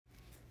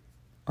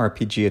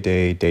RPG a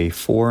Day, Day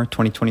 4,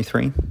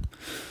 2023.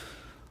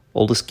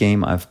 Oldest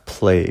game I've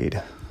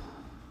played.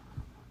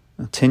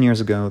 10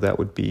 years ago, that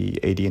would be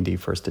AD&D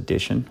First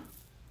Edition.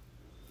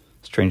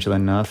 Strangely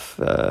enough,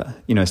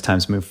 as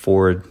times move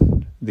forward,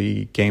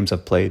 the games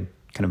I've played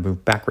kind of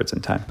move backwards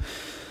in time.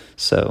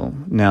 So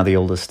now the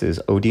oldest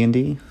is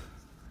OD&D.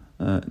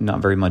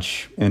 Not very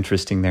much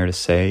interesting there to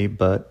say,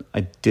 but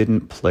I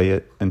didn't play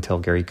it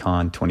until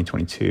GaryCon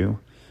 2022.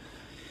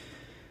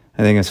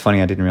 I think it's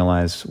funny, I didn't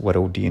realize what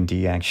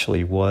OD&D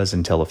actually was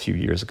until a few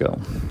years ago.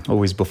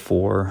 Always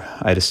before,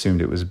 I'd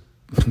assumed it was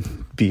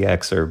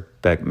BX or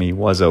BECME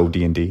was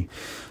OD&D.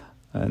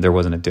 There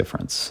wasn't a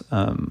difference.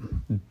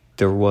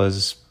 There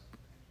was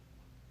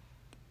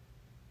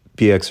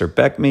BX or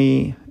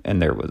BECME,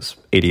 and there was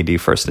AD&D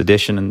First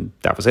Edition, and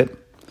that was it.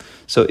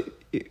 So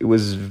it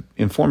was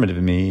informative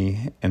to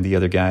me and the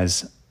other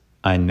guys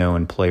I know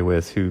and play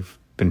with who've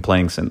been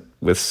playing since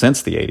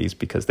the 80s,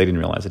 because they didn't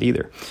realize it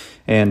either.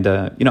 And,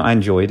 I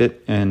enjoyed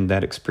it, and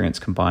that experience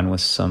combined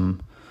with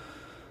some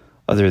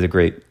other of the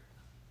great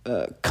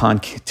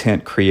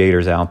content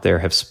creators out there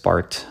have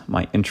sparked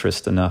my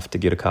interest enough to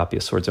get a copy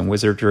of Swords and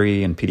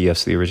Wizardry and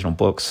PDFs of the original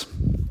books.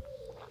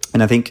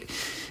 And I think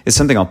it's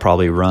something I'll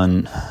probably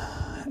run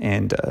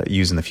and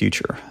use in the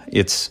future.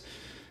 It's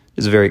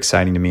very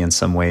exciting to me in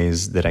some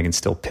ways that I can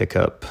still pick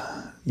up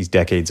these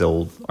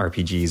decades-old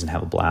RPGs and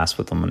have a blast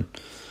with them. And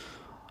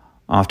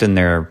often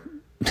they're,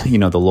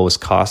 the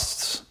lowest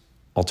costs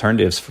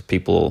alternatives for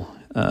people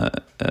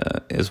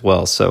as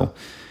well. So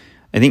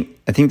I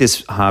think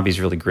this hobby is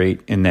really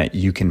great in that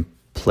you can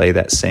play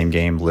that same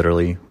game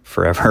literally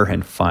forever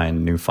and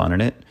find new fun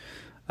in it.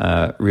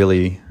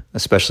 Really,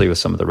 especially with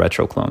some of the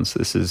retro clones.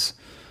 This is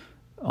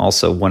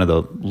also one of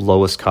the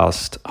lowest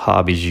cost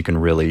hobbies you can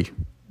really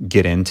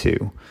get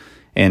into,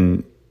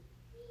 and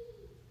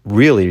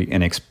really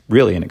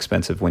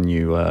inexpensive when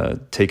you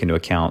take into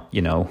account,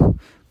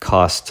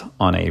 cost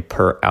on a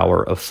per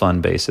hour of fun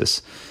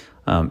basis.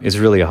 Is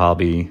really a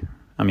hobby,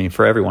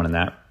 for everyone in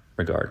that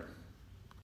regard.